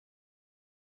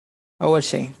أول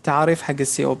شيء تعريف حق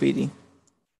COPD.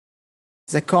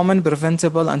 The common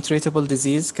preventable and treatable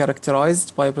disease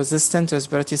characterized by persistent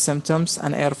respiratory symptoms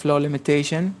and airflow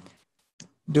limitation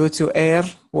due to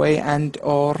airway and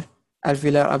or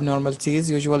alveolar abnormalities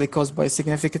usually caused by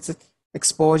significant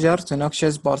exposure to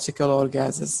noxious particle or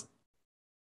gases.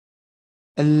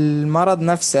 المرض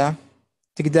نفسه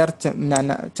تقدر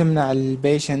تمنع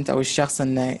البيشنت أو الشخص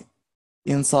إنه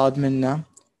ينصاد منه،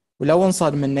 ولو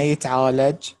انصاد منه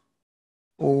يتعالج،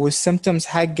 والسيمتومز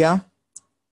حقه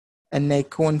إنه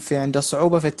يكون في عنده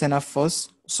صعوبة في التنفس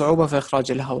وصعوبة في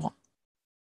إخراج الهواء،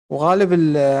 وغالب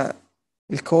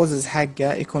الكوزز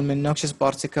حقه يكون من noxious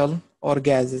particle or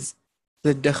gases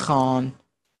مثل الدخان،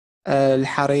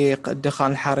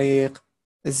 الدخان الحريق،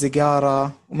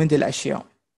 السيجارة، ومن دي الأشياء،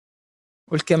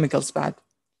 والكيميكالز بعد.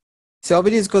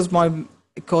 COPD is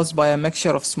caused by a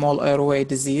mixture of small airway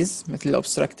disease مثل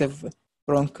obstructive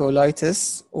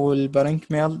bronchiolitis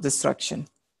والبرونكيال destruction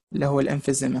اللي هو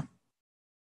الإمفيزيما.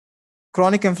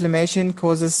 Chronic inflammation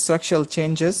causes structural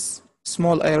changes,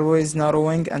 small airways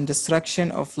narrowing and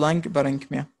destruction of lung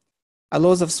parenchyma. A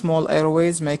loss of small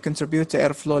airways may contribute to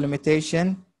airflow limitation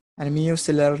and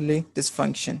mucociliary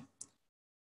dysfunction,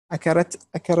 a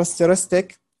characteristic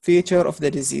feature of the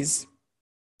disease.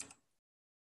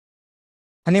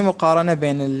 هني مقارنة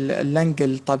بين اللنج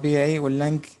الطبيعي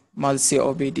واللنج مال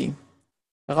COPD.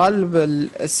 غالب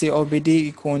COPD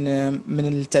يكون من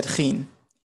التدخين،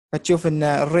 فتشوف ان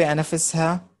الرئة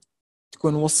نفسها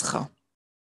تكون وسخة،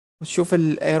 وتشوف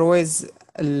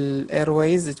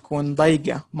الايرويز تكون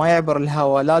ضيقة، ما يعبر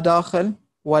الهواء لا داخل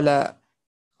ولا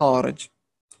خارج.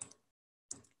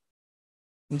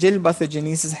 نجي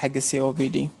الباثوجينيسيس حق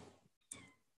COPD.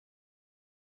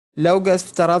 لو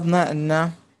افترضنا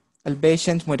ان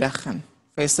البيشنت مدخن،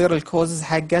 فيصير الكوزز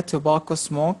حقه توباكو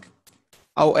سموك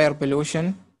او اير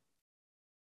بولوشن،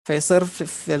 فيصير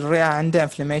في الرئة عنده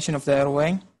inflammation of the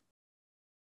airway،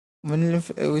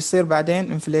 ويصير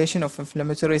بعدين inflation of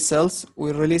inflammatory cells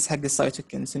والريليس حق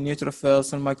السيتوكينز،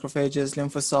 النيوتروفيلز، المايكروفاجز،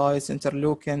 lymphocytes،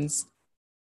 interleukins.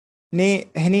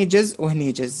 هني جزء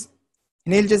وهني جزء.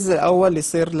 هني الجزء الأول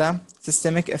يصير له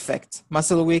systemic effect،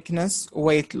 muscle weakness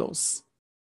weight loss.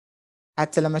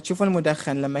 حتى لما تشوف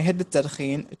المدخن لما يهد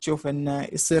التدخين تشوف انه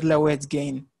يصير له weight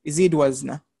gain، يزيد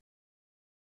وزنه.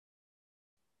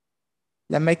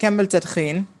 لما يكمل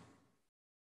تدخين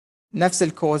نفس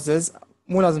الكوزز،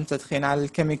 مو لازم تدخين، على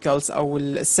الكيميكالز او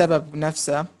السبب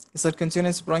نفسه، يصير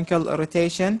continuous bronchial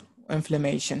irritation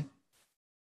inflammation.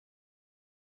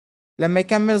 لما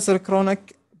يكمل يصير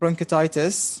chronic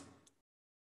bronchitis،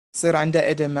 يصير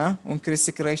عنده edema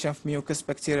increased secretion of mucus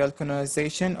bacterial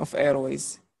colonization of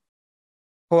airways.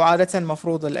 هو عادة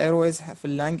مفروض الايرويز في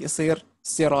اللنج يصير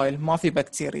sterile، ما في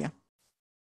بكتيريا.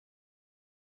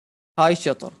 هاي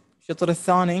الشطر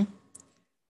الثاني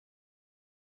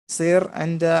يصير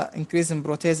عنده increase in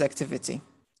protease activity،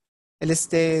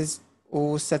 الاستيز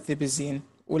والسثيبزين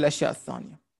والأشياء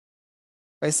الثانية،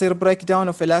 فيصير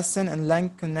breakdown of elastin in lung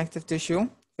connective tissue،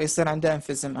 فيصير عنده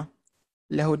emphysema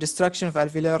اللي هو destruction of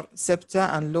alveolar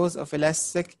septa and loss of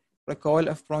elastic recoil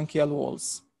of bronchial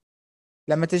walls.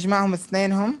 لما تجمعهم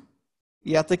اثنينهم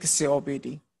يعطيك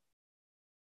COPD.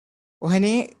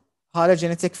 وهني هذا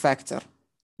genetic factor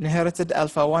inherited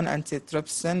alpha 1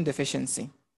 antitrypsin deficiency.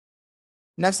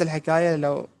 نفس الحكاية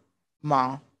لو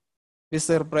معه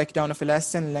بيصير breakdown of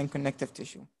elastin in lung connective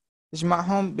tissue،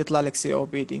 تجمعهم بيطلع لك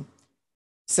COPD.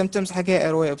 symptoms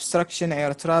حقها airway obstruction,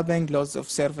 air trapping, loss of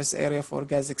surface area for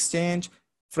gas exchange,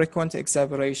 frequent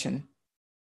expiration.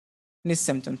 These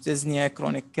symptoms: dyspnea,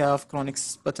 chronic cough, chronic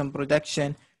sputum production,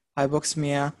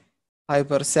 hypoxemia,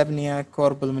 hypersapnia,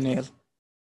 cor pulmonale.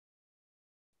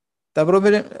 The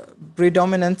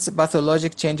predominant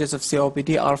pathologic changes of COPD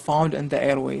are found in the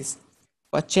airways,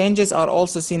 but changes are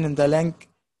also seen in the lung,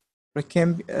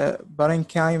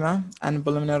 parenchyma, and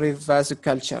pulmonary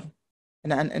vasoculture.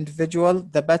 In an individual,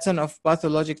 the pattern of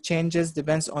pathologic changes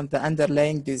depends on the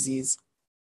underlying disease.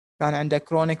 كان عنده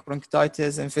chronic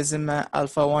bronchitis, emphysema,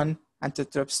 alpha 1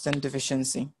 antitrypsin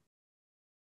deficiency.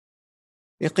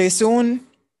 يقيسون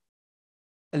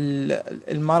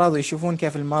المرض ويشوفون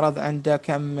كيف المرض عنده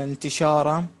كم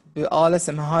انتشاره بآلة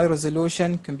اسمها High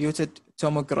Resolution Computed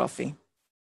Tomography.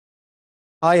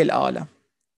 هاي الآلة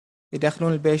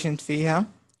يدخلون البيشنت فيها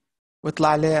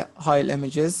ويطلع له هاي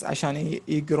الإيمجز عشان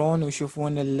يقرون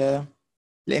ويشوفون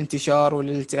الانتشار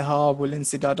والالتهاب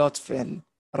والانسدادات في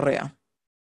الرئة.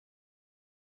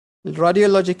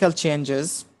 Radiological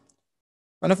changes.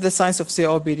 One of the signs of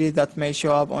COPD that may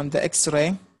show up on the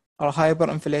X-ray are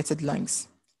hyperinflated lungs.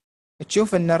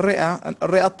 تشوف ان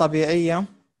الرئة الطبيعية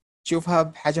تشوفها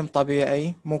بحجم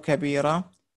طبيعي مو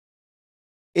كبيرة،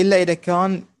 إلا إذا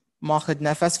كان ماخذ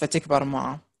نفس فتكبر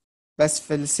معه. بس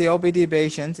في ال COPD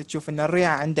patient تشوف إن الرئة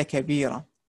عنده كبيرة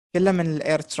كلها من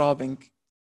الاير ترابنج،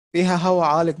 فيها هواء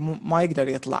عالق ما يقدر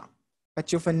يطلع،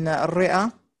 فتشوف إن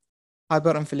الرئة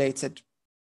هايبر انفليتد،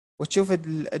 وتشوف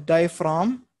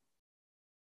الدايفرام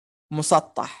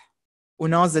مسطح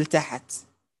ونازل تحت،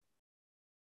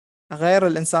 غير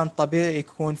الإنسان الطبيعي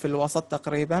يكون في الوسط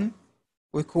تقريبا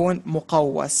ويكون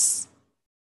مقوس.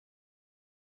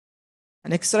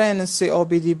 An X-ray in a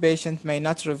COPD patient may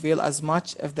not reveal as much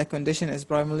if the condition is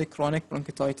primarily chronic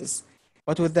bronchitis,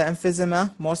 but with the emphysema,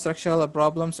 more structural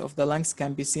problems of the lungs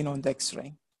can be seen on the X-ray.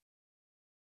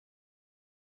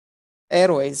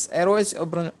 Airways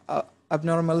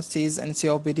abnormalities in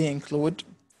COPD include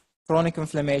chronic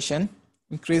inflammation,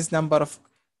 increased number of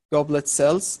goblet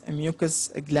cells, mucus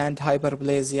gland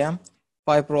hyperplasia,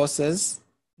 fibrosis,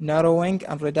 narrowing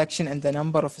and reduction in the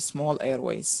number of small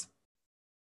airways.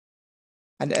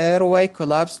 An airway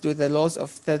collapse due to the loss of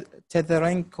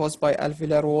tethering caused by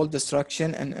alveolar wall destruction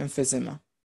and emphysema.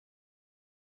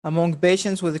 Among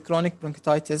patients with chronic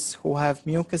bronchitis who have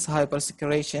mucus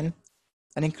hypersecretion,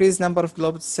 an increased number of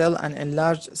goblet cell and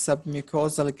enlarged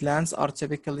submucosal glands are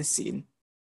typically seen.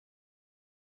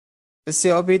 في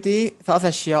COPD ثلاث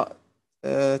أشياء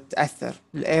تأثر: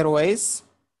 الأيرويز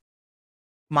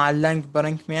مع اللنج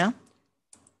بارنكميا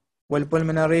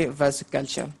والبولمنري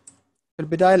فازوكالتشر. في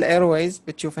البداية الأيرويز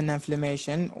بتشوف إنها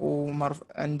inflammation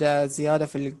وعنده زيادة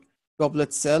في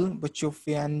الجوبلت سيل، بتشوف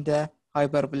في عنده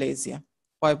هايبربليزيا،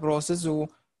 فايبروسيس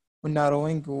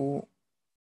والناروينج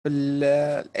في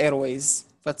الأيرويز،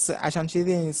 عشان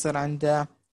كذي يصير عنده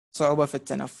صعوبة في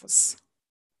التنفس.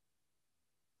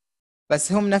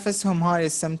 بس هم نفسهم هاي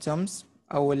السيمتومز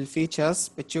أو الفيتشرز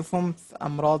بتشوفهم في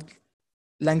أمراض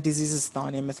lung diseases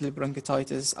ثانية مثل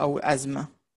البرونكيتايتس أو الأزمة.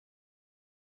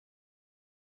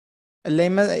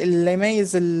 اللي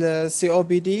يميز ال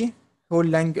COPD هو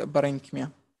اللنج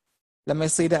بارنكميا. لما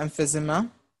يصير emphysema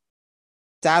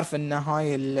تعرف إن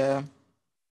هاي ال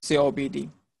COPD.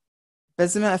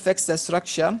 Emphysema affects the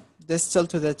structure distal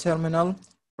to the terminal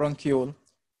bronchiole,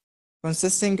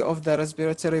 consisting of the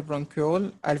respiratory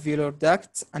bronchiole, alveolar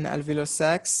duct, and alveolar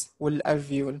sacs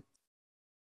والalveole.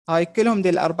 هاي كلهم دي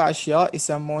الأربع أشياء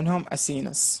يسمونهم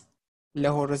أسينس، اللي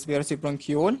هو respiratory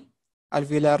bronchiole،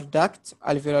 alveolar duct،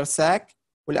 alveolar sac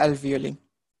والalveoli،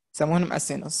 يسمونهم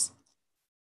أسينس.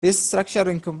 This structure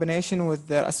in combination with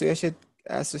their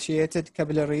associated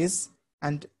capillaries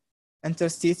and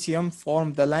interstitium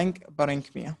form the lung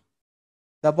parenchyma.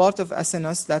 The part of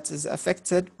acinus that is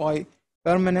affected by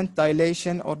permanent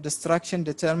dilation or destruction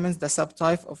determines the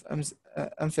subtype of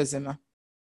emphysema.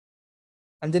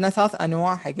 عندنا ثلاث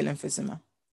أنواع حق الانفيزيما: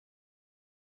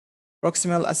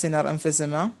 proximal acinar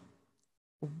emphysema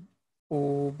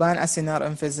وبان acinar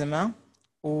emphysema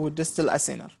ودistal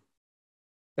acinar.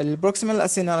 البروكسيمال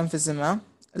acinar emphysema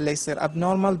اللي يصير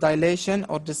abnormal dilation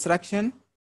or destruction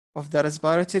of the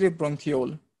respiratory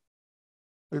bronchiole.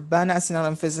 البان acinar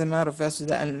emphysema refers to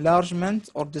the enlargement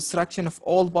or destruction of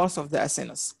all parts of the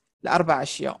acinus. الأربع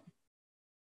أشياء.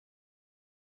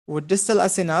 والديستال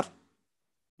acinar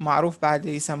معروف بعد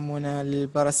يسمونه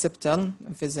الباراسيبتال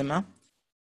emphysema.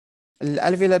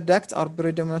 الالفيولار duct are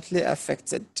predominantly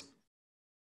affected.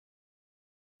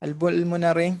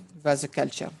 Pulmonary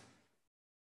vasoculture.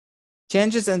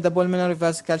 Changes in the pulmonary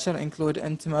vasoculture include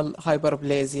intimal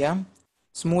hyperplasia,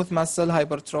 smooth muscle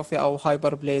hypertrophy or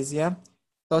hyperplasia,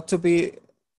 thought to be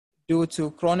due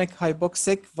to chronic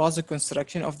hypoxic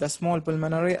vasoconstriction of the small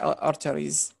pulmonary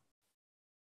arteries.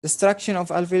 Destruction of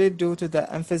alveoli due to the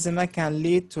emphysema can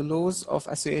lead to loss of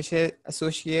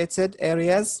associated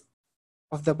areas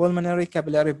of the pulmonary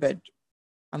capillary bed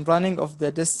and running of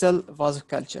the distal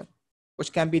vasoculture,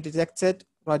 which can be detected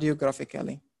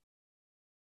radiographically.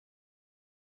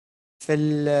 في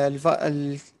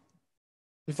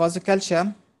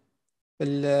الفازوكالتشر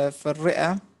في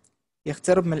الرئة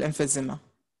يخترب من الانفيزيما،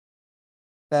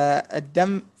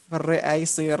 فالدم في الرئة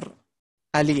يصير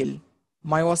قليل،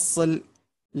 ما يوصل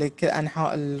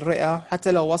لأنحاء الرئة،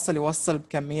 حتى لو يوصل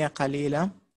بكمية قليلة،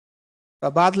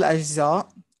 فبعض الأجزاء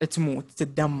تموت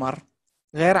تتدمر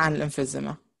غير عن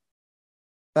الانفيزيما.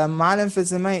 فمع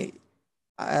الانفيزيما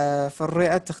في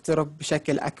الرئة تخترب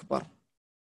بشكل أكبر.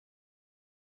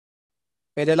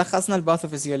 فإذا لخصنا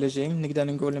الباثوفيزيولوجي نقدر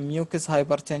نقول mucus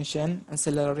hypertension,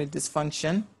 ancillary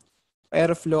dysfunction,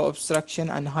 airflow obstruction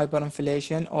and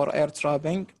hyperinflation or air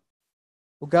trapping,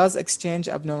 وgas exchange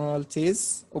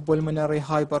abnormalities, وpulmonary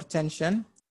hypertension,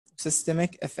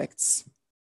 systemic effects.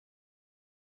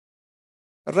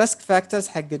 الريسك فاكتورز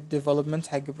حق الديفلوبمنت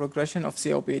حق progression of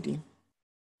COPD.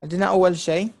 عندنا أول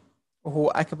شيء وهو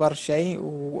أكبر شيء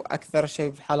وأكثر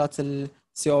شيء في حالات ال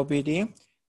COPD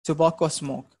tobacco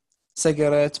smoke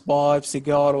سيجارات بايب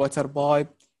سيجار ووتر بايب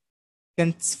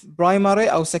كنت برايمري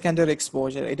أو secondary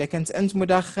exposure إذا كنت أنت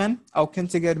مدخن أو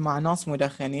كنت تقعد مع ناس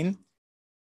مدخنين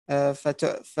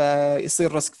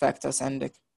فيصير risk factors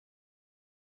عندك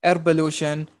air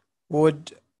pollution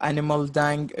wood animal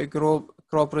dung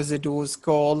crop residues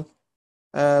coal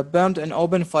burned in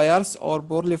open fires or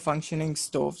poorly functioning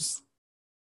stoves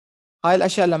هاي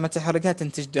الأشياء لما تحرقها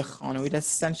تنتج دخان وإذا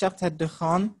استنشقت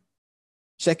هالدخان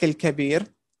بشكل كبير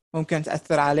ممكن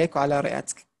تأثر عليك وعلى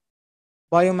رئتك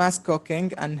biomass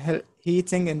cooking and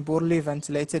heating in poorly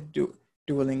ventilated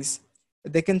dwellings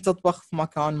إذا كنت تطبخ في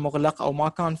مكان مغلق أو ما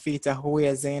كان فيه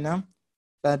تهوية زينة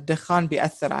فالدخان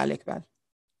بيأثر عليك بعد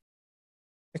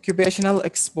occupational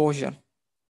exposure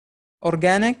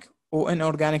organic و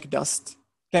inorganic dust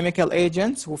chemical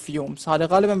agents و fumes هذا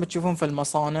غالبا بتشوفهم في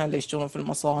المصانع اللي يشتغلون في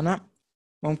المصانع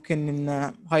ممكن إن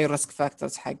هاي risk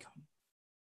factors حقهم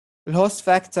الهوست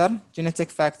فاكتور genetic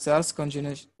factors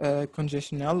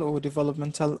congenital و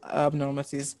developmental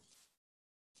abnormalities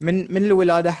من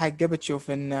الولادة حقه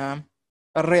بتشوف إن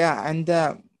الرئة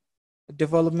عنده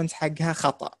development حقها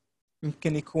خطأ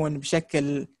يمكن يكون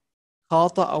بشكل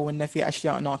خاطئ أو إنه في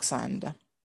أشياء ناقصة عنده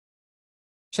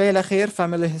الشيء الأخير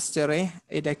family history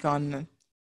إذا كان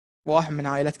واحد من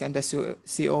عائلتك عنده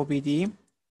COPD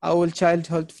أو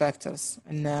childhood factors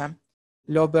إنه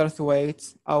low birth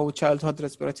weight أو childhood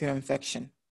respiratory infection.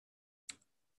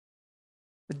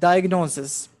 The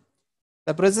diagnosis: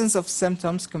 the presence of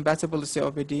symptoms compatible with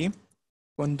COPD,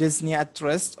 when dyspnea at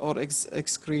rest or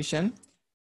excretion,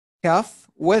 cough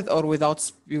with or without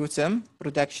sputum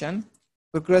production,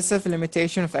 progressive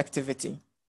limitation of activity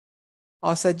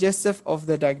are suggestive of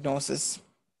the diagnosis.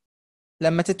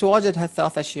 لما تتواجد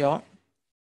هالثلاث أشياء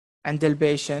عند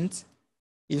البيشنت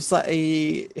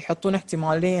يحطون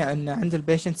احتمالية أن عند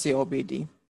البيشنت COPD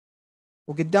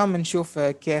وقدام نشوف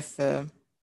كيف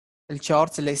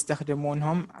الشارتس اللي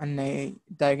يستخدمونهم عن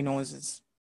diagnosis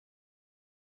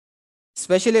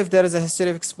especially if there is a history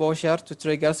of exposure to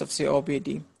triggers of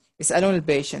COPD يسألون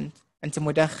البيشنت أنت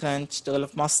مدخن تشتغل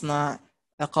في مصنع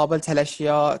قابلت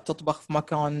هالأشياء تطبخ في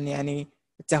مكان يعني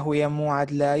التهوية مو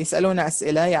عدلة يسألون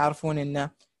أسئلة يعرفون إنه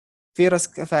في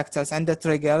risk factors عنده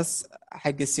triggers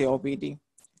حق COPD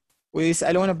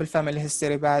ويسألونه بالفاميلي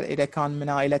هيستوري بعد إذا كان من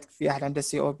عائلتك في أحد عنده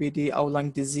COPD أو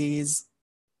lung disease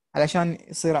علشان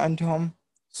يصير عندهم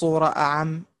صورة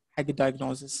أعم حق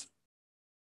diagnosis.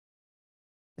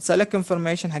 يسألك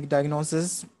information حق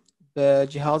diagnosis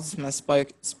بجهاز اسمه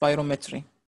spirometry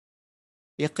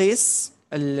يقيس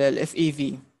ال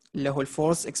FEV اللي هو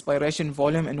Force Expiration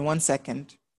Volume in 1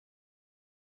 second.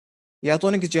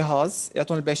 يعطون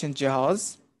البيشنت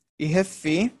جهاز يهف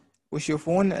فيه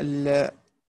ويشوفون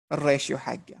الريشيو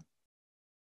حقه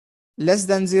less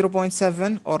than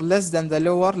 0.7 or less than the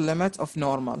lower limit of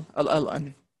normal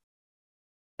LLN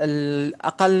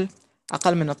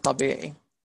أقل من الطبيعي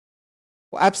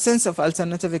و absence of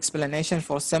alternative explanation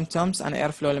for symptoms and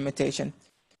airflow limitation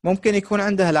ممكن يكون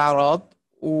عنده الأعراض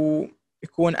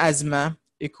ويكون أزمة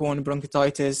يكون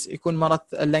bronchitis يكون مرض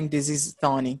lung disease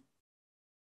ثاني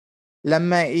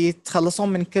لما يتخلصون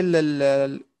من كل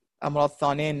الأمراض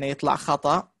الثانية إنه يطلع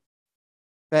خطأ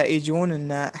فيجون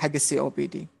إنه حق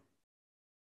COPD.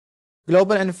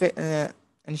 Global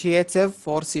Initiative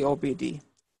for COPD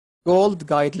Gold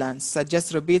Guidelines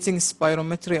suggest repeating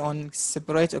spirometry on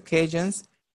separate occasions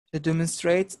to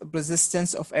demonstrate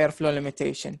persistence of airflow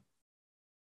limitation.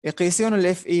 يقيسون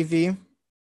ال FEV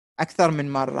أكثر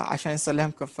من مرة عشان يصير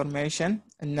لهم confirmation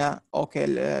إنه أوكي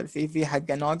ال FEV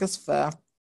حقه ناقص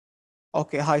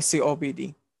أوكي هاي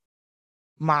COPD.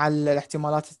 مع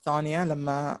الاحتمالات الثانية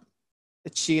لما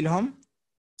تشيلهم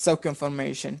تسوي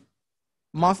confirmation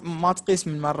ما تقيس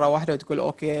من مرة واحدة وتقول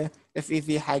أوكي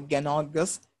FEV حقه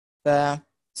ناقص ف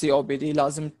COPD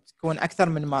لازم تكون أكثر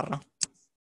من مرة.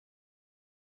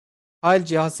 هاي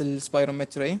الجهاز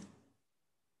السبيرومتري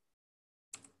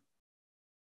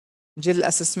نجي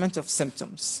للأسسمنت of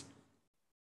symptoms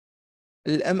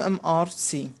ال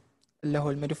MMRC اللي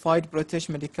هو Modified British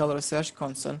Medical Research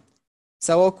Council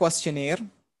سووا questionnaire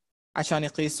عشان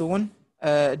يقيسون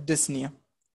الديسنيا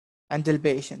عند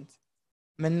البيشنت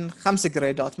من 5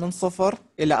 جريدات من 0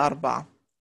 إلى 4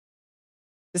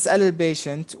 تسأل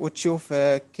البيشنت وتشوف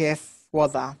كيف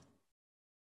وضعه.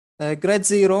 جريد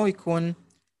 0 يكون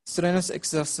strenuous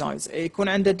exercise يكون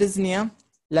عنده ديزنيا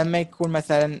لما يكون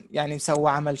مثلا يعني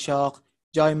سوى عمل شاق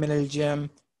جاي من الجيم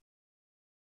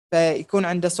فيكون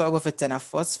عنده صعوبة في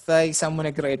التنفس فيسمونه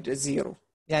جريد 0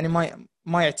 يعني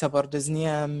ما يعتبر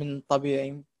ديزنيا من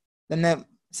طبيعي لأنه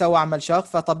سوى عمل شاق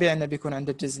فطبيعي إنه بيكون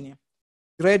عنده ديزنيا.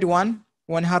 Grade 1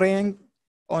 when hurrying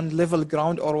on level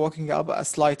ground or walking up a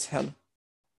slight hill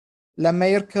لما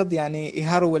يركض يعني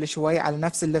يهرول شوي على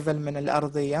نفس الليفل من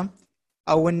الأرضية،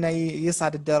 أو إنه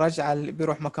يصعد الدرج على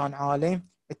بيروح مكان عالي،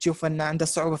 تشوف إنه عنده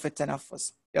صعوبة في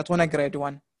التنفس، يعطونه grade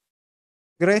 1.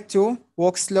 grade 2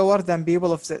 walk slower than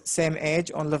people of the same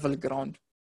age on level ground.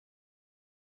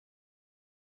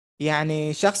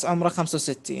 يعني شخص عمره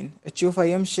 65 تشوفه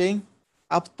يمشي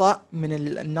أبطأ من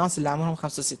الناس اللي عمرهم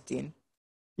 65،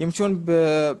 يمشون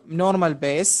بنورمال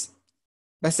بيس،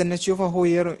 بس إنه تشوفه هو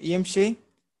يمشي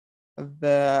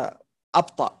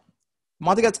بأبطأ.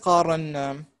 ما تقدر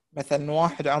تقارن مثلا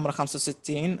واحد عمره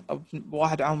 65 أو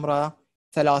بواحد عمره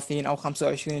 30 أو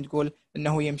 25 تقول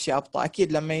إنه يمشي أبطأ.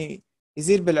 أكيد لما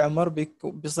يزيد بالعمر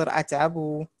بيصير أتعب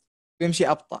وبيمشي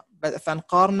أبطأ،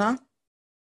 فنقارنه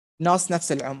ناس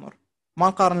نفس العمر، ما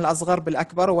نقارن الأصغر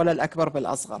بالأكبر ولا الأكبر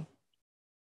بالأصغر.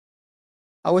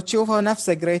 أو تشوفه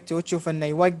نفسه جريد 2 تشوف إنه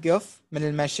يوقف من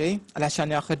المشي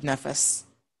علشان ياخذ نفس.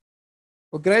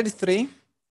 وجريد 3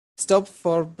 stop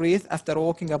for breath after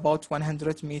walking about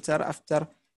 100 meter after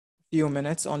few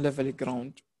minutes on level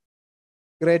ground.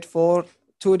 grade 4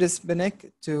 too dyspneic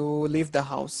to leave the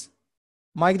house.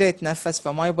 ما يقدر يتنفس،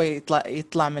 فما يبغى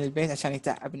يطلع من البيت عشان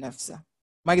يتعب نفسه،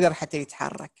 ما يقدر حتى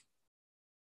يتحرك.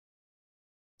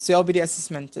 COPD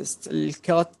assessment test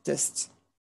الكات تيست.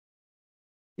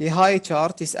 هاي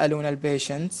تشارت يسألون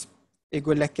البيشنت،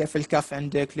 يقول لك كيف الكف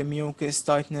عندك، الميوكس،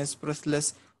 تايتنس،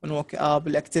 بريثلس، ونوك اب،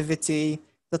 الاكتيفيتي،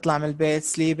 تطلع من البيت،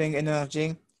 سليبنج،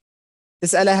 انرجي.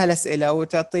 تسألها هالأسئلة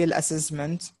وتعطيه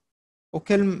الاسسمنت،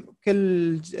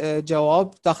 وكل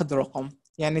جواب تاخذ رقم.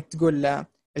 يعني تقول له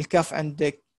الكف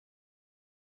عندك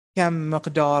كم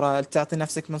مقداره، تعطي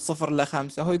نفسك من 0 ل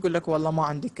 5. هو يقول لك والله ما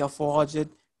عندي كف واجد،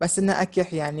 بس انه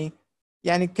اكح يعني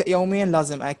يوميا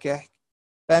لازم اكح.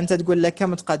 فانت تقول له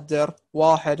كم تقدر،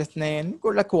 1 2،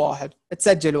 يقول لك 1،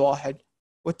 تسجل 1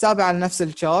 وتتابع على نفس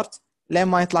الشارت لين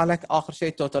ما يطلع لك اخر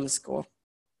شيء توتال سكور.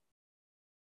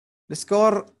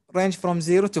 السكور range from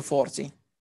 0 to 40.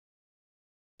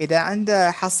 إذا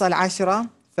عنده حصل 10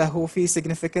 فهو في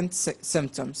significant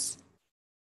symptoms.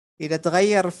 إذا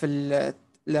تغير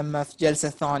لما في جلسة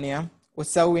ثانية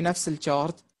وتسوي نفس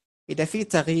الشارت، إذا في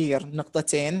تغيير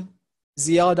نقطتين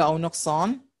زيادة أو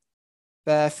نقصان،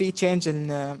 ففي change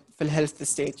في الهيلث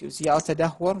ستيتوس، يا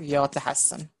تدهور يا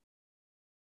تحسن.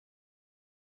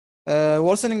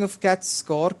 Worsening of CAT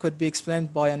score could be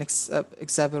explained by an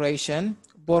exacerbation,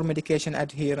 poor medication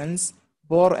adherence,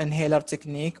 poor inhaler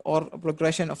technique, or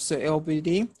progression of COPD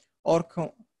or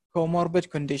comorbid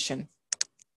condition.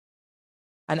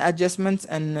 An adjustment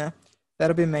and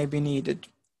therapy may be needed.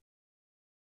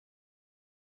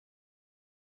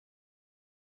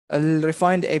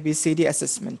 Refined ABCD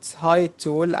assessment هاي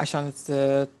التول عشان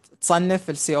تصنف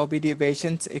ال COPD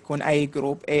patient يكون أي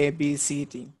جروب A B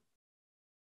C D.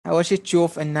 أول شيء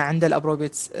تشوف إنه عنده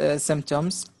الأبروبيت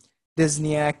symptoms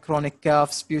dyspnea, chronic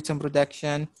cough, sputum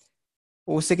production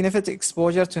و significant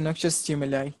exposure to noxious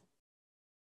stimuli.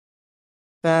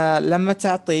 فلما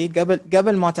تعطيه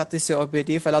قبل ما تعطيه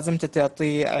COPD فلازم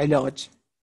تعطيه علاج،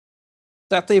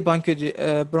 تعطيه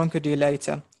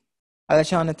bronchodilator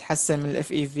علشان تحسن من ال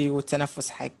FEV والتنفس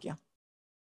حقه.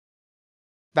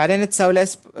 بعدين تسوي له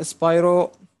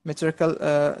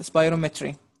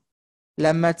سبايرومتري.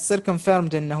 لما تصير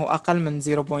confirmed انه اقل من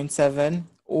 0.7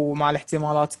 ومع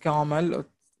الاحتمالات كامل،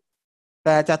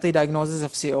 فتعطيه diagnosis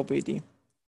of COPD.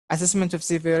 assessment of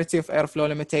severity of airflow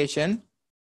limitation،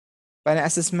 بعدين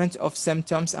assessment of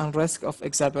symptoms and risk of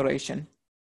exacerbation.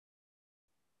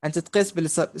 انت تقيس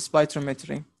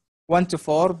بالسبايرومتري 1 to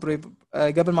 4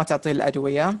 قبل ما تعطيه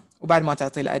الادويه وبعد ما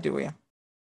تعطيه الادويه،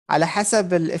 على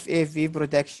حسب ال FAV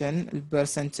production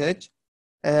البرسنتج.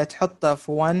 تحطه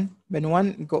في 1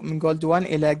 من جولد 1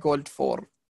 إلى جولد 4،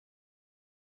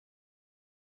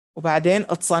 وبعدين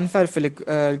تصنفه في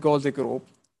الجولد جروب.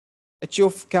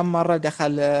 تشوف كم مرة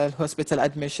دخل الهوسبيتال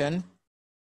ادميشن،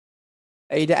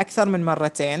 إذا أكثر من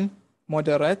مرتين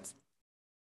مودريت،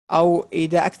 أو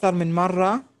إذا أكثر من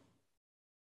مرة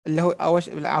اللي هو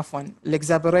عفوا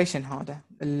الاكزابريشن، هذا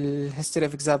الهيستوري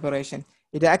اوف اكزابريشن،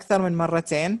 إذا أكثر من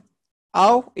مرتين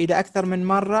أو إذا أكثر من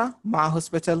مرة مع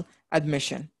هوسبيتال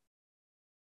ادميشن،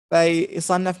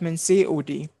 فيصنف من C و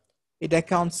D. إذا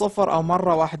كان 0 أو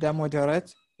مرة واحدة moderate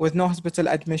with no hospital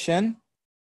admission،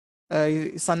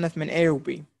 يصنف من A و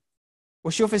B.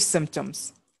 وشوف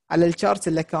السيمتومز على الشارت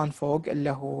اللي كان فوق اللي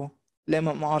هو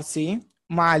الMMRC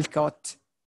مع الكات.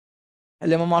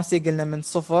 الMMRC قلنا من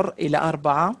 0 إلى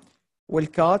 4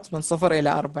 والكات من 0 إلى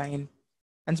 40.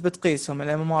 أنت بتقيسهم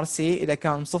الMMRC إذا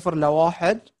كان من 0 ل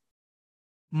 1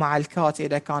 مع الكات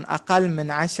إذا كان أقل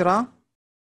من 10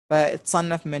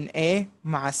 فتصنف من A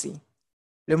مع C.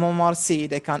 الMMRC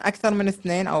إذا كان أكثر من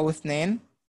 2 أو 2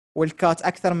 والكات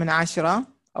أكثر من 10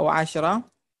 أو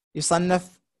 10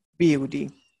 يصنف B و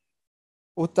D،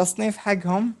 والتصنيف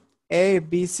حقهم A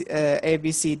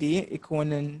B C D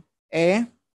يكون A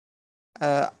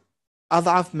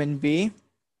أضعف من B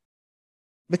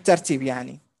بالترتيب،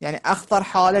 يعني أخطر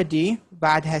حالة D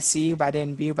بعدها C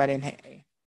وبعدين B وبعدين A.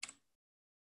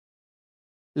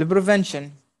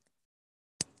 البريفنشن،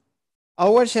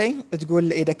 أول شيء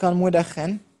تقول إذا كان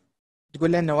مدخن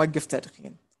تقول له إنه وقف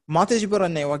تدخين، ما تجبره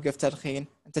إنه يوقف تدخين،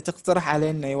 أنت تقترح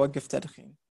عليه إنه يوقف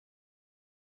تدخين.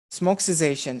 Smoke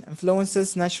cessation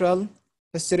influences natural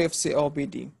history of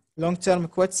COPD. Long-term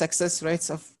quit success rates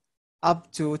of up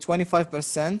to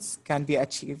 25% can be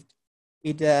achieved.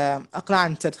 إذا أقلع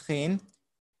عن التدخين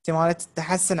احتمالات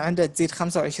التحسن عنده تزيد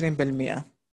 25%.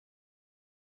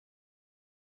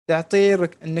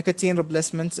 تعطيه nicotine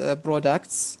replacement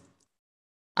products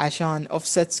عشان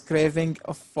offset craving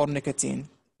for nicotine.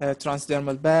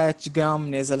 transdermal patch, gum,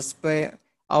 nasal spray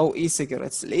أو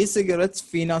e-cigarettes. الاي-cigarettes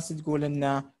في ناس تقول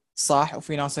إنه صح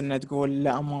وفي ناس إنه تقول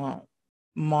لا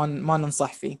ما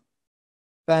ننصح فيه،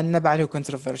 فالنبع له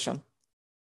controversial.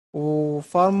 و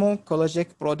pharmacologic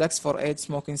products for aid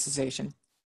smoking cessation.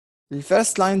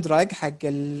 الفيرست لاين دراج حق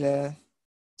ال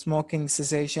smoking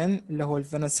cessation اللي هو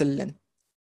الفينيسيلين.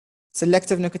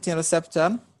 selective nicotine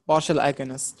receptor partial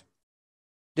agonist.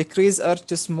 decrease urge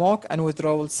to smoke and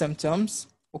withdrawal symptoms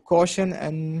و caution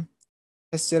and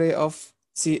history of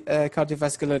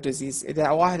cardiovascular disease. إذا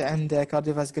واحد عنده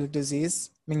cardiovascular disease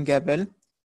من قبل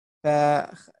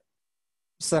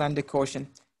فصير عنده caution،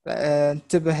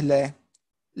 انتبه له،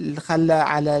 خله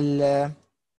على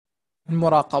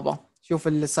المراقبة، شوف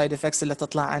السايد افكتس اللي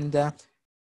تطلع عنده،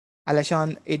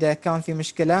 علشان إذا كان في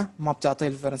مشكلة ما بتعطيه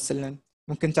الفينيسيلين،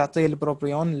 ممكن تعطيه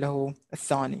البروبريون اللي هو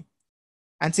الثاني.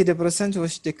 antidepressant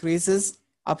which decreases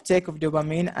uptake of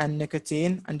dopamine and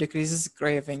nicotine and decreases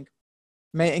craving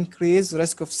may increase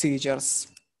risk of seizures.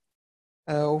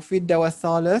 وفي الدواء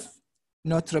الثالث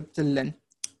nortriptyline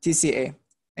TCA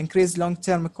increase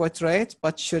long-term quit rate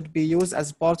but should be used as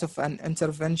part of an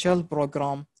interventional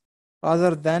program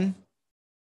rather than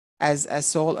as a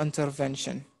sole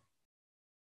intervention.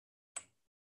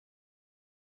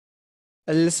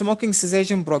 السموكينج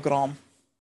cessation program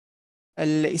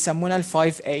اللي يسمونه ال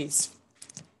 5 A's: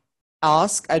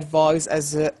 ask, advise,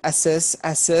 assess,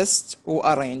 assist و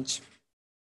arrange.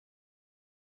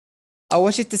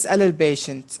 أول شيء تسأل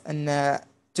البيشنت إنه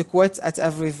to quit at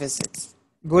every visit،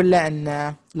 قول له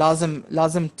إنه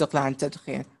لازم تقلع عن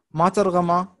التدخين، ما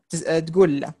ترغمه،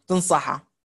 تقول له، تنصحه.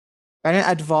 بعدين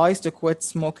advise to quit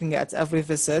smoking at every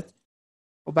visit،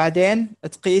 وبعدين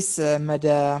تقيس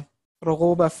مدى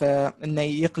رغوبه في إنه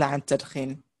يقلع عن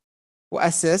التدخين.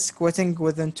 وأسس quitting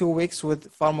within 2 weeks with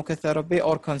pharmacotherapy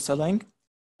or counseling،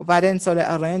 وبعدين نسوي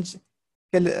arrange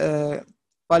كل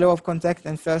follow up contact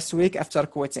in first week after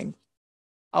quitting.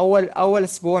 أول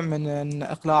أسبوع من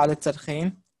إقلاع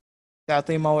للتدخين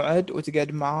تعطيه موعد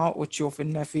وتقعد معه وتشوف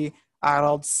إنه في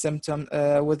أعراض symptom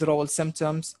withdrawal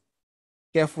symptoms،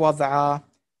 كيف وضعه،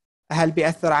 هل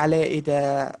بيأثر عليه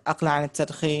إذا أقلع عن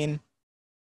التدخين،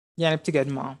 يعني بتقعد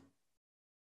معه.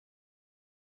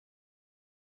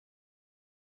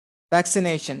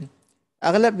 vaccination،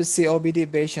 أغلب ال COPD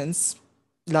patients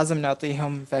لازم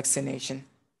نعطيهم vaccination.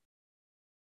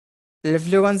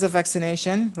 الإنفلونزا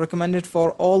vaccination recommended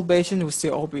for all patients with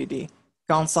COPD،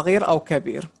 كان صغير أو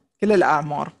كبير، كل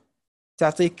الأعمار.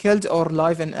 تعطي killed or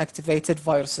live inactivated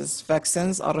viruses.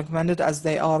 Vaccines are recommended as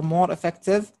they are more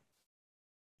effective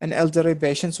in elderly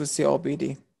patients with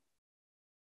COPD.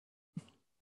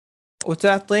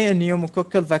 وتعطي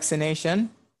pneumococcal vaccination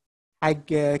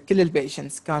حق كل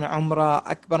البيشنتس كان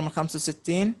عمره أكبر من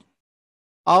 65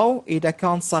 أو إذا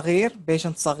كان صغير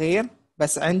patient صغير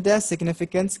بس عنده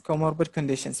significant comorbid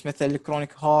conditions مثل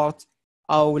chronic heart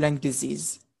أو lung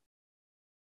disease.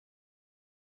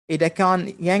 إذا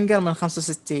كان younger من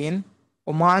 65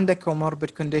 وما عنده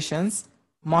comorbid conditions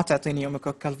ما تعطي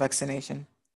pneumococcal vaccination.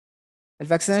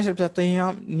 الفاكسينيشن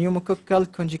بتعطيها pneumococcal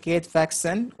conjugate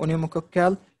vaccine و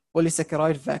pneumococcal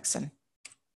polysaccharide vaccine.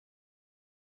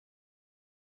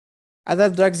 Other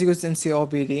drugs used in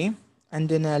COPD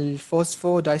عندنا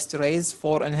الفوسفودايستريز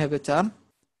 4 inhibitor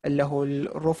اللي هو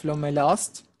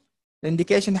الروفلوميلاست.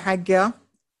 الانديكيشن حقه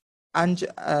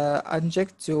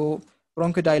adjunct to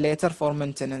bronchodilator for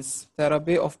maintenance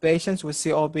therapy of patients with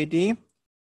COPD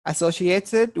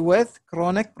associated with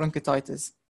chronic bronchitis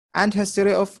and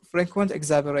history of frequent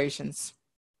exacerbations.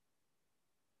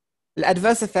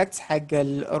 الادفيرس effects حق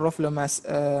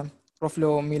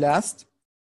الروفلوميلاست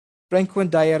frequent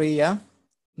diarrhea,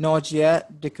 nausea,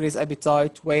 decreased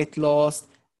appetite, weight loss,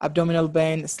 abdominal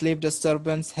pain, sleep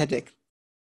disturbance, headache.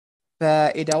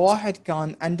 فإذا واحد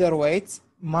كان underweight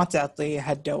ما تعطي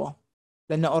هالدواء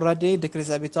لأنه already decrease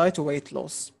appetite و weight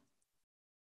loss.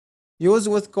 use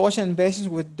with caution in patients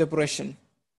with depression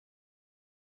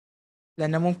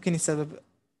لأنه ممكن يسبب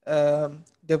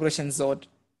depression زود.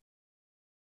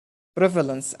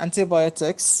 prevalence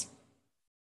antibiotics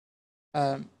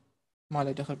ما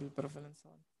له دخل بالprevalence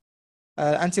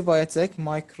هذا. antibiotic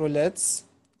microlids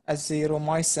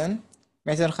azithromycin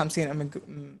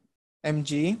 250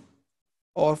 mg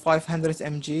or 500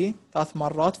 mg 3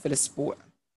 مرات في الأسبوع،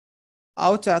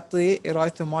 أو تعطي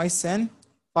erythromycin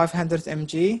 500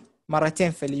 mg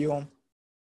مرتين في اليوم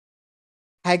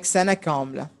حق سنة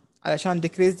كاملة علشان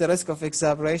decrease the risk of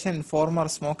exacerbation in former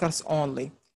smokers only.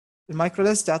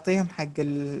 المايكروليز تعطيهم حق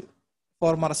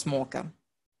former smoker.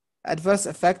 adverse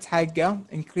effect حقه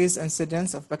increased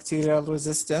incidence of bacterial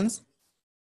resistance,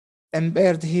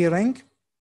 impaired hearing,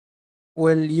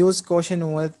 will use caution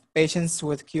with patients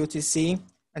with QTC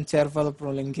interval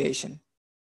prolongation.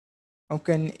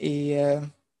 ممكن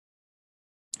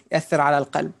يأثر على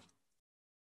القلب.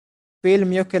 في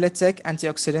mucolytic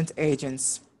antioxidant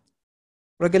agents.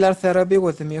 regular therapy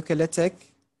with mucolytic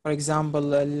for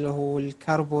example اللي هو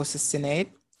الكاربوسيستينات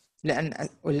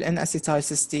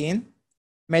والN-acetylcysteine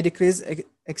may decrease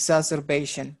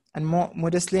exacerbation and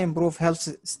modestly improve health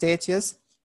status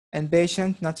in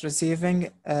patients not receiving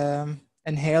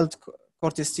inhaled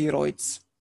corticosteroids.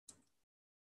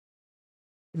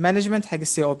 management حق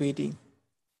COPD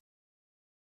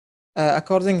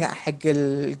according حق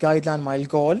الجايدلاين مال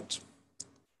جولد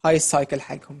هاي السايكل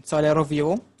حقهم تسوي له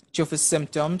ريفيو، تشوف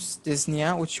السيمتومز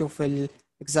ديزنيا وتشوف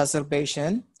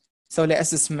الاكزاسربيشن، تسوي له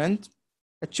اسسمنت،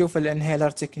 تشوف الانهيلر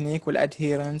تكنيك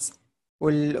والادهيرنس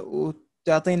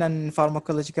وتعطينا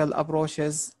الفارماكولوجيكال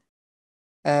ابروشز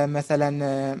مثلا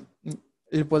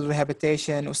البول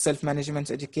ريهابيتيشن والسيلف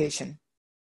مانجمنت اديوكيشن.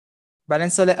 بعدين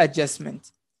نسوي له ادجستمنت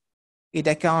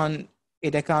اذا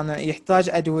كان يحتاج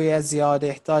ادويه زياده،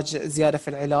 يحتاج زياده في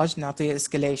العلاج نعطيه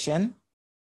اسكليشن،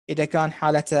 اذا كان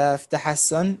حالته في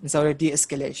تحسن نسوي له دي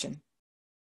اسكليشن،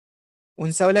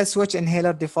 ونسوي له سويتش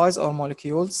انهيلر ديفايس اور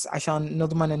مولكيولز عشان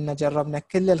نضمن ان جربنا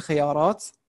كل الخيارات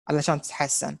علشان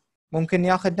تتحسن. ممكن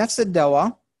ياخذ نفس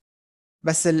الدواء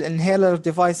بس الانهيلر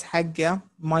ديفايس حقه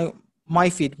ما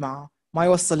يفيد معه، ما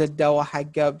يوصل الدواء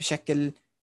حقه بشكل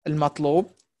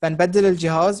المطلوب، فنبدل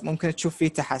الجهاز ممكن تشوف فيه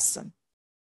تحسن.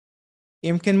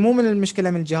 يمكن مو من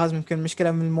المشكلة من الجهاز، ممكن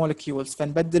المشكلة من المولكيولز،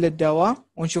 فنبدل الدواء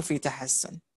ونشوف فيه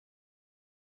تحسن.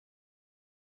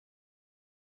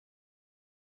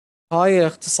 هاي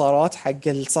الاختصارات حق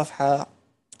الصفحة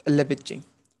اللي بتجي: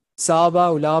 سابا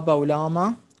ولابا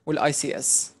ولاما والاي سي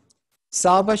اس.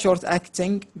 سابا short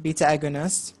acting beta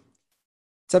agonist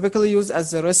typically used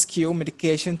as a rescue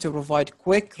medication to provide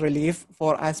quick relief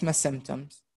for asthma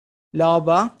symptoms.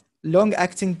 LABA long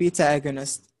acting beta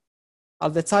agonist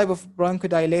are the type of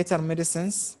bronchodilator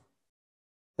medicines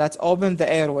that open the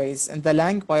airways in the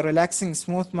lung by relaxing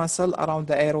smooth muscle around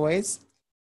the airways.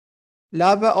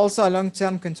 LABA also a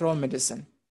long-term control medicine.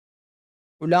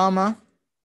 ولama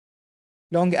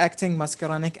long-acting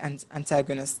muscarinic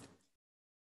antagonist.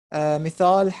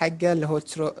 مثال حقه اللي هو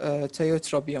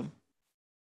tiotropium.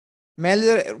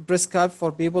 Mainly prescribed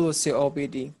for people with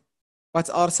COPD, but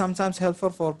are sometimes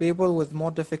helpful for people with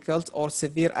more difficult or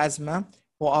severe asthma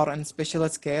who are in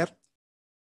specialist care.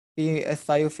 في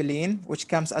الثيوفيلين which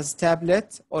comes as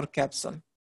tablet or capsule.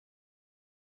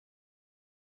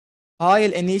 هاي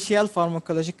الانيشيال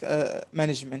فارماكولوجيك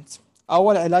مانجمنت.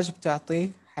 اول علاج بتعطيه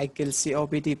حق السي او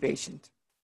بي دي بيشنت.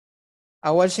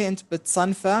 اول شيء انت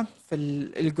بتصنفه في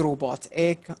الجروبات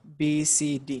A B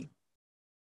C D.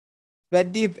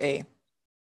 بدي ب A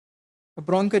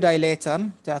برونكودايليتر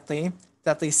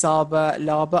تعطي سابا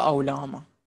لابا او لاما،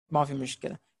 ما في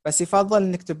مشكله، بس يفضل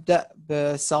انك تبدا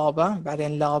بسابا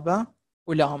بعدين لابا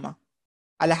ولاما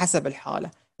على حسب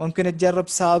الحاله. ممكن تجرب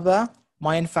سابا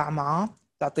ما ينفع معاه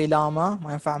تعطي لاما،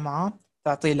 ما ينفع معاه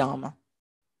تعطي لاما.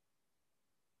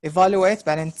 evaluate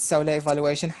بعدين تسوي له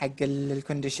evaluation حق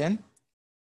الكونديشن،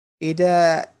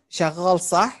 اذا شغال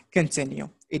صح continue،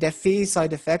 اذا في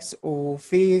side effects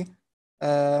وفي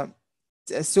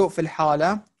سوء في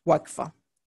الحاله وقفه،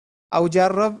 او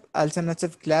جرب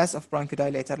alternative class of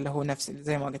bronchodilator اللي هو نفس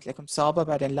زي ما قلت لكم سابا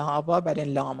بعدين لابا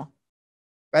بعدين لاما.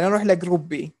 بعدين نروح لجروب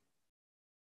بي،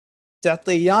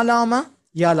 تعطي يا لاما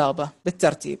يا لابا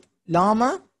بالترتيب،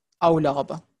 لاما او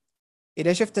لابا.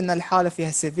 اذا شفت ان الحاله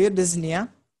فيها سيفير ديزنيا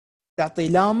تعطي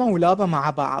لاما ولابا مع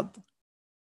بعض.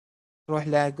 تروح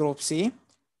لجروب سي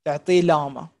تعطي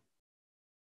لاما.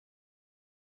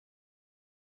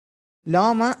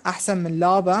 لاما احسن من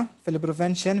لابا في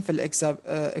البريفنشن في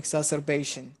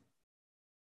الاكساسربيشن.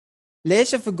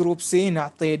 ليش في جروب سي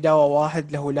نعطي دواء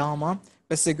واحد له لاما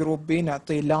بس جروب بي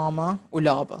نعطيه لاما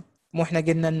ولابا. مو احنا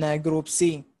قلنا ان جروب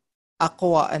سي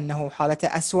اقوى، انه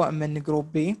حالته اسوأ من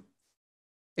جروب بي.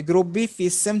 جروب بي فيه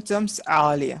السيمتومز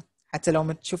عالية، حتى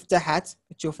لو تشوف تحت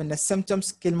تشوف ان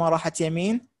السيمتومز كل ما راحت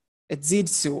يمين تزيد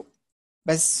سوء،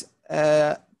 بس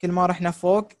كل ما رحنا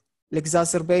فوق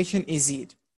الاكزاسربيشن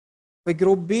يزيد. في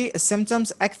جروب بي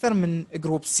السيمتومز اكثر من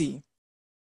جروب سي،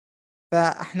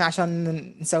 فاحنا عشان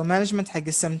نسوي مانجمنت حق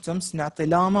السيمتومز نعطي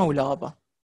لاما ولابا.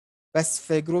 بس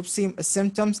في جروب سي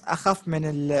السيمتومز اخف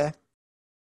من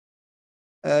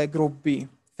جروب بي،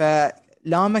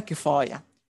 فلاما كفايه،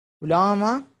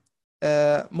 ولاما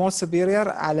مور سوبيريور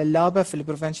على اللابا في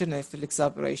البريفنشن في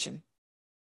الاكسابريشن.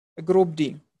 جروب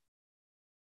دي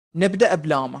نبدا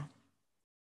بلاما،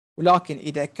 ولكن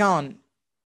اذا كان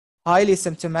هايلي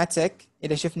سيمتوماتيك،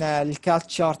 اذا شفنا الكات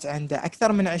شارت عنده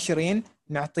اكثر من 20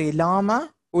 نعطي لاما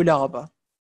ولابا.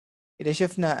 اذا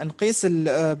شفنا نقيس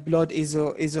البلود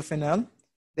ايزوفينول،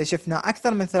 اذا شفنا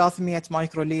اكثر من 300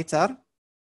 مايكروليتر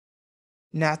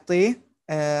نعطيه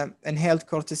انهيلد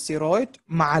كورتيستيرويد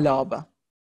مع لابا.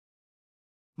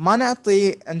 ما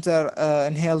نعطي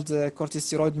انهيلد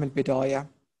كورتيستيرويد من البدايه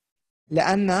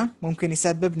لانه ممكن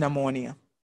يسبب نمونيا.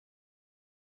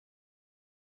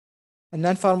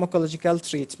 النون فارماكولوجيكال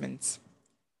تريتمنت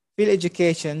في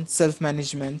الإديوكيشن سيلف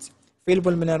مانجمنت، في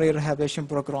البولمنري ريهابيشن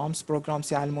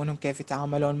بروجرامز يعلمونهم كيف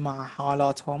يتعاملون مع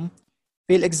حالاتهم،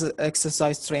 في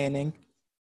الاكسرسايز تريننج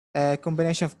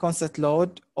combination of constant load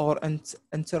or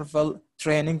interval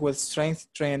training with strength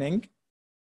training.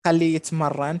 خليه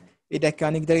يتمرن، إذا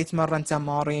كان يقدر يتمرن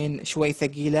تمارين شوي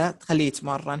ثقيلة تخليه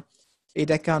يتمرن،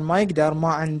 إذا كان ما يقدر ما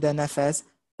عنده نفس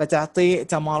فتعطيه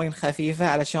تمارين خفيفة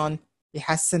علشان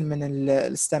يحسن من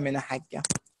الاستامينا حقه.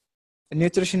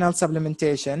 النيوتريشنال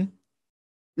سبلمنتيشن،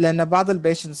 لأن بعض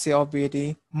البيشنت سي او بي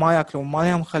دي ما ياكلون، ما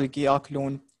لهم خلق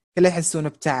ياكلون، كله يحسون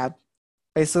بتعب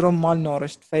فيصيرون مال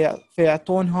نورشت،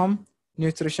 فيعطونهم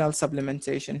نيوتريشنال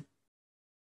سبلمنتيشن.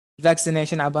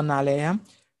 فاكسينيشن عبرنا عليها،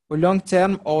 واللونج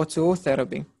تيرم O2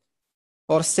 ثيرابي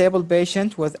for stable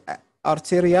patient with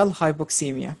arterial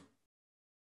hypoxemia.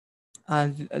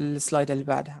 السلايد اللي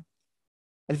بعدها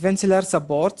الفنتيلر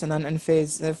سبورت non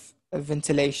invasive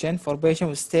ventilation for patient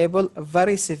with stable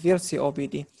very severe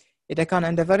COPD. إذا كان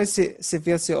عنده very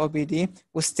severe COPD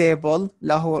وستيبل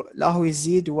لا هو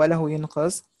يزيد ولا هو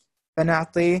ينقص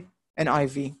فنعطيه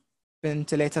NIV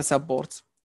ventilator support.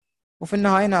 وفي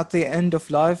النهاية نعطيه end of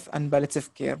life and palliative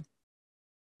care.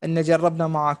 إن جربنا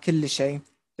معه كل شيء،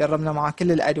 جربنا معه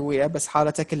كل الأدوية بس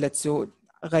حالته كلها تسوء،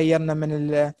 غيرنا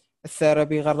من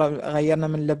الثيرابي، غيرنا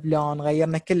من البلان،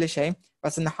 غيرنا كل شيء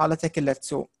بس إن حالته كلها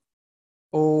تسوء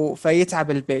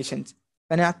فيتعب البيشنت،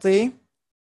 فنعطيه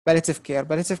باليتيف كير.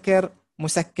 باليتيف كير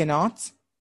مسكنات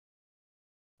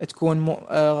تكون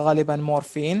غالبا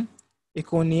مورفين،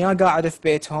 يكون يا قاعد في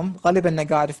بيتهم، غالبا انه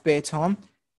قاعد في بيتهم،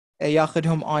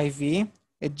 ياخذهم اي في،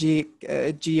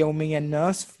 تجي يوميا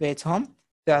نيرس في بيتهم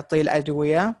تعطيه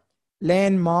الادويه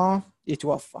لين ما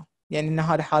يتوفى، يعني ان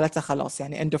هذه حالته خلاص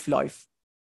يعني end of life.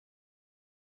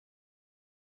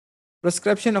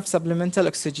 prescription of supplemental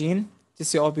oxygen to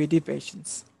COPD patients.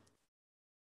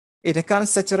 إذا كان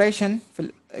الساتوريشن في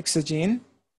الأكسجين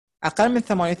أقل من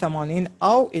 88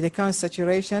 أو إذا كان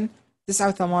الساتوريشن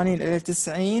 89 إلى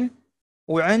 90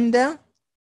 وعنده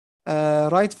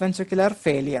right ventricular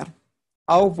failure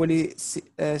أو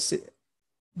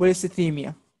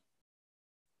بوليسيثيميا.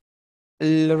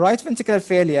 الرايت ventricular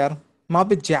failure ما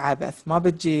بتجي عبث، ما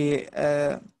بتجي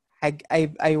حق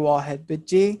أي واحد،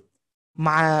 بتجي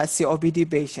مع COPD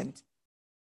patient.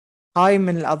 هاي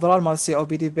من الأضرار مال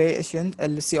COPD patient.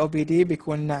 COPD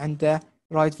بيكون عنده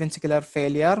right ventricular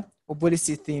failure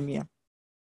وبوليسيثيميا.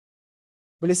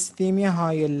 بوليسيثيميا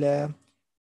هاي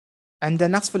عنده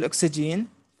نقص في الأكسجين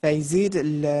فيزيد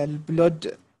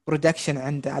البلود برودكشن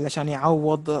عنده علشان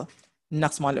يعوض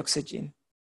النقص مال الأكسجين،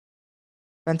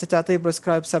 فأنت تعطيه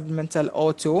prescribed supplemental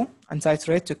O2 and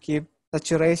titrate to keep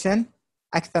saturation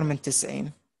أكثر من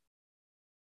 90.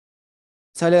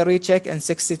 Cellular recheck in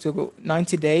 60 to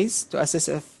 90 days to assess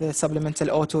if supplemental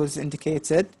O2 is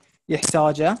indicated،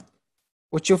 يحتاجه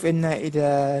وتشوف إنه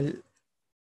إذا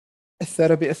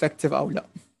الثيرابي effective أو لا.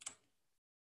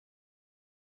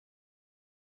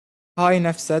 هاي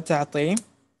نفسها تعطيه،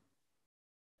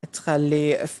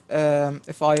 تخلي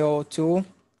FiO2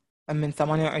 من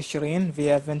 28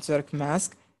 via ventric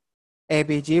mask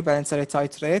ABG بعدين تسوي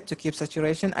titrate to keep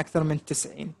saturation أكثر من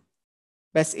 90.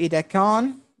 بس إذا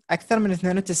كان أكثر من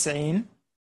 92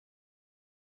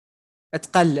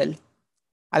 تقلل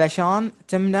علشان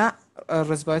تمنع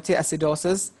respiratory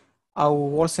acidosis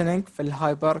أو worsening في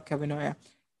الهايبر كابينويا.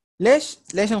 ليش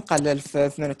نقلل في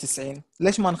 92؟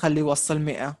 ليش ما نخليه يوصل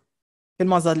 100؟ كل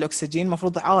ما زاد الأكسجين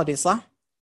المفروض عادي صح؟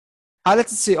 حالة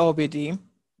السي او بي دي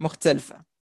مختلفة.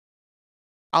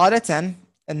 عادة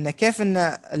إن كيف إن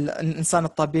الإنسان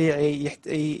الطبيعي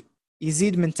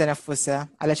يزيد من تنفسه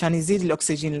علشان يزيد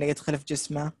الأكسجين اللي يدخل في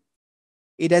جسمه.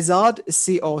 إذا زاد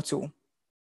السي او 2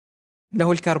 اللي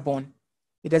هو الكربون،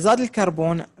 إذا زاد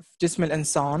الكربون في جسم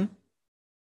الإنسان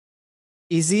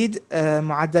يزيد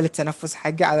معدل التنفس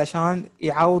حقه علشان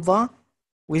يعوضه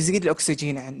ويزيد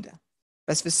الأكسجين عنده.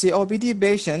 بس في السي او بي دي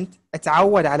بيشنت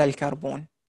اتعود على الكربون،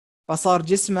 فصار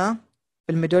جسمه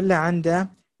في الميدولا عنده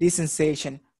دي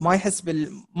سنسيشن، ما يحس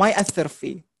ما يأثر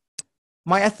فيه،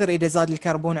 ما يأثر إذا زاد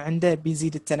الكربون عنده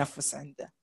بيزيد التنفس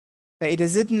عنده. فإذا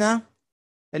زدنا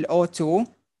ال O2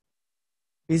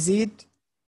 بيزيد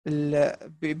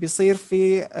بيصير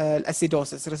في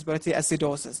الأسيدوسس، ريسبيراتوري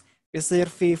أسيدوسس، بيصير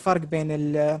في فرق بين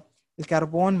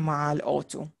الكربون مع ال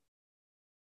O2.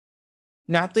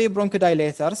 نعطيه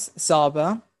برونكودايليترز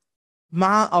سابا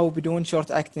مع أو بدون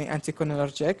شورت أكتنج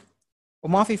أنتيكولينرجيك،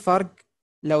 وما في فرق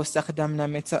لو استخدمنا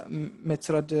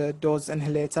مترود دوز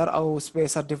انهيليتر أو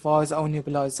سبيسر ديفايس أو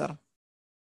نيبلايزر.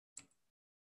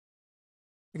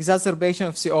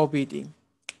 exacerbation of COPD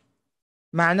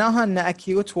معناها أن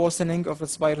acute worsening of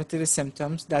respiratory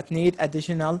symptoms that need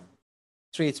additional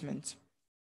treatment.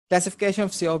 classification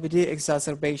of COPD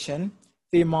exacerbation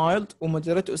في mild و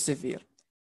moderate و severe.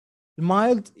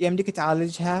 المايلد يمديك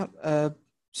تعالجها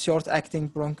short acting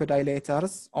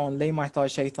bronchodilators only، ما يحتاج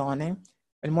شيء ثاني.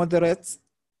 المودريت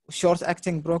short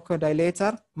acting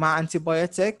bronchodilator مع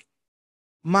antibiotic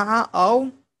مع أو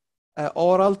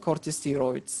oral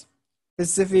corticosteroids. في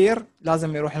السفير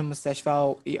لازم يروح المستشفى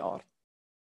أو ER.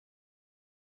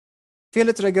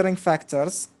 في triggering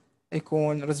factors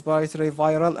يكون respiratory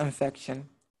viral infection،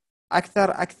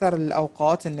 أكثر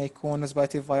الأوقات إنه يكون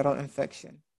respiratory viral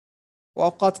infection،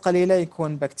 وأوقات قليلة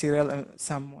يكون bacterial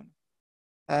يسمون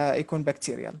يكون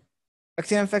bacterial.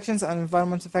 Bacterial infections and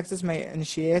environmental factors may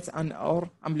initiate and or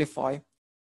amplify،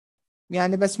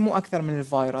 يعني بس مو أكثر من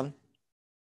الفيرال.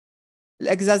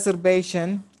 Exacerbation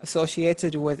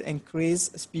associated with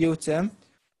increased sputum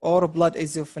or blood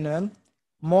eosinophil,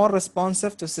 more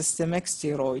responsive to systemic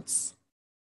steroids.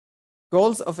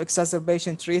 Goals of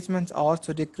exacerbation treatment are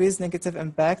to decrease negative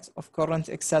impact of current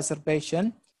exacerbation,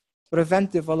 prevent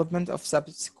development of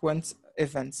subsequent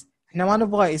events. احنا ما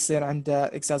نبغى يصير عنده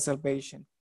exacerbation،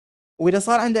 وإذا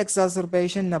صار عنده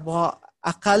exacerbation نبغى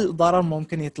أقل ضرر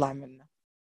ممكن يطلع منه.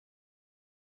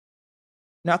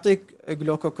 نعطيك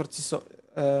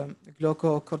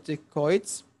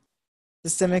glucocorticoids.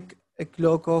 Systemic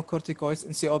glucocorticoids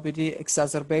in COPD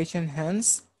exacerbation hence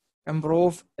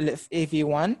improve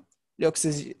FEV1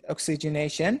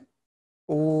 oxygenation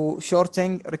و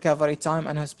shortening recovery time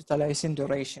and hospitalization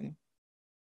duration.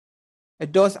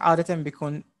 الدوز عادة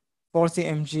بيكون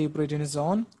 40 mg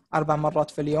بريدنيزون 4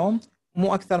 مرات في اليوم،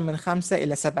 مو أكثر من 5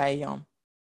 إلى 7 أيام.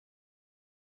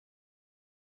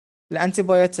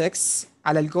 الانتيبيوتكس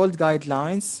على الجولد جايد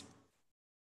لاينز،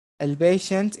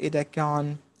 البيشنت إذا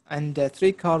كان عنده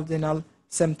 3 cardinal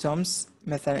symptoms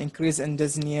مثلا increase in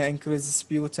dyspnea, increase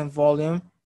sputum volume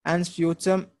and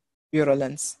sputum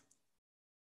purulence.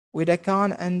 وإذا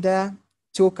كان عنده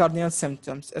 2 cardinal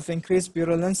symptoms if increased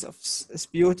purulence of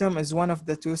sputum is one of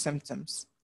the 2 symptoms.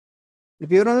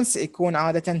 البيورنس يكون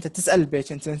عادة أنت تسأل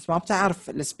البيشنت، أنت ما بتعرف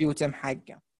السبيوتم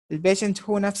حقه، البيشنت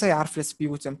هو نفسه يعرف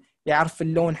السبيوتم، يعرف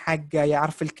اللون حقه،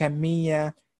 يعرف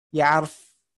الكمية،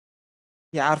 يعرف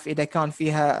إذا كان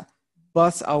فيها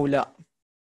بس أو لا.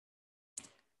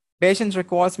 Patient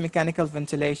requires mechanical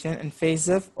ventilation,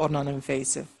 invasive or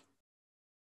non-invasive.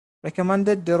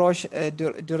 Recommended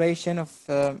duration of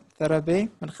therapy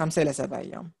من 5 إلى 7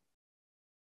 أيام.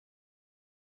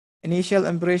 Initial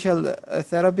empirical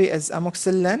therapy is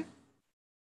amoxicillin,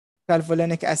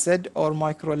 clavulanic acid or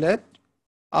microlide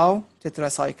أو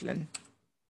tetracycline.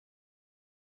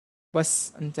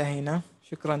 بس انتهينا.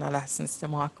 شكرا على حسن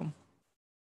استماعكم.